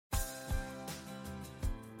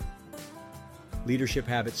Leadership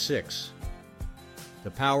Habit 6, the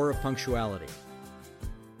power of punctuality.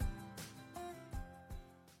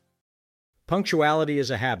 Punctuality is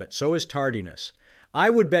a habit, so is tardiness. I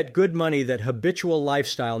would bet good money that habitual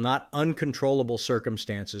lifestyle, not uncontrollable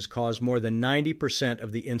circumstances, cause more than 90%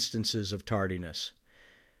 of the instances of tardiness.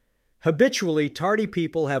 Habitually, tardy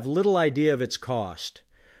people have little idea of its cost.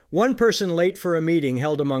 One person late for a meeting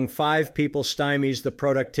held among 5 people stymies the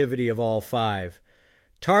productivity of all 5.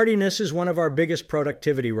 Tardiness is one of our biggest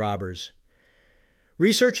productivity robbers.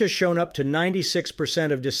 Research has shown up to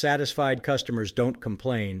 96% of dissatisfied customers don't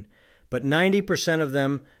complain, but 90% of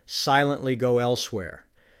them silently go elsewhere.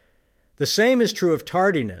 The same is true of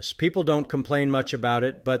tardiness. People don't complain much about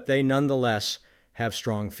it, but they nonetheless have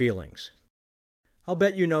strong feelings. I'll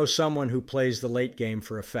bet you know someone who plays the late game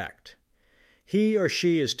for effect. He or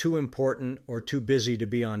she is too important or too busy to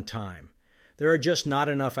be on time. There are just not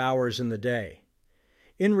enough hours in the day.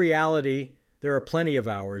 In reality, there are plenty of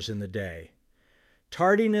hours in the day.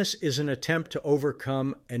 Tardiness is an attempt to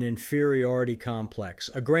overcome an inferiority complex.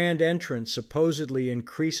 A grand entrance supposedly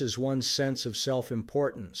increases one's sense of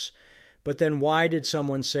self-importance. But then why did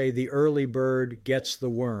someone say the early bird gets the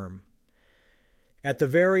worm? At the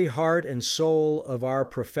very heart and soul of our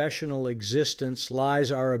professional existence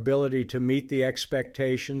lies our ability to meet the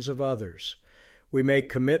expectations of others. We make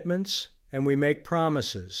commitments and we make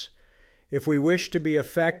promises. If we wish to be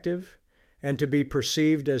effective and to be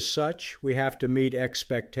perceived as such, we have to meet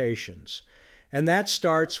expectations. And that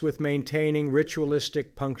starts with maintaining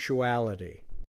ritualistic punctuality.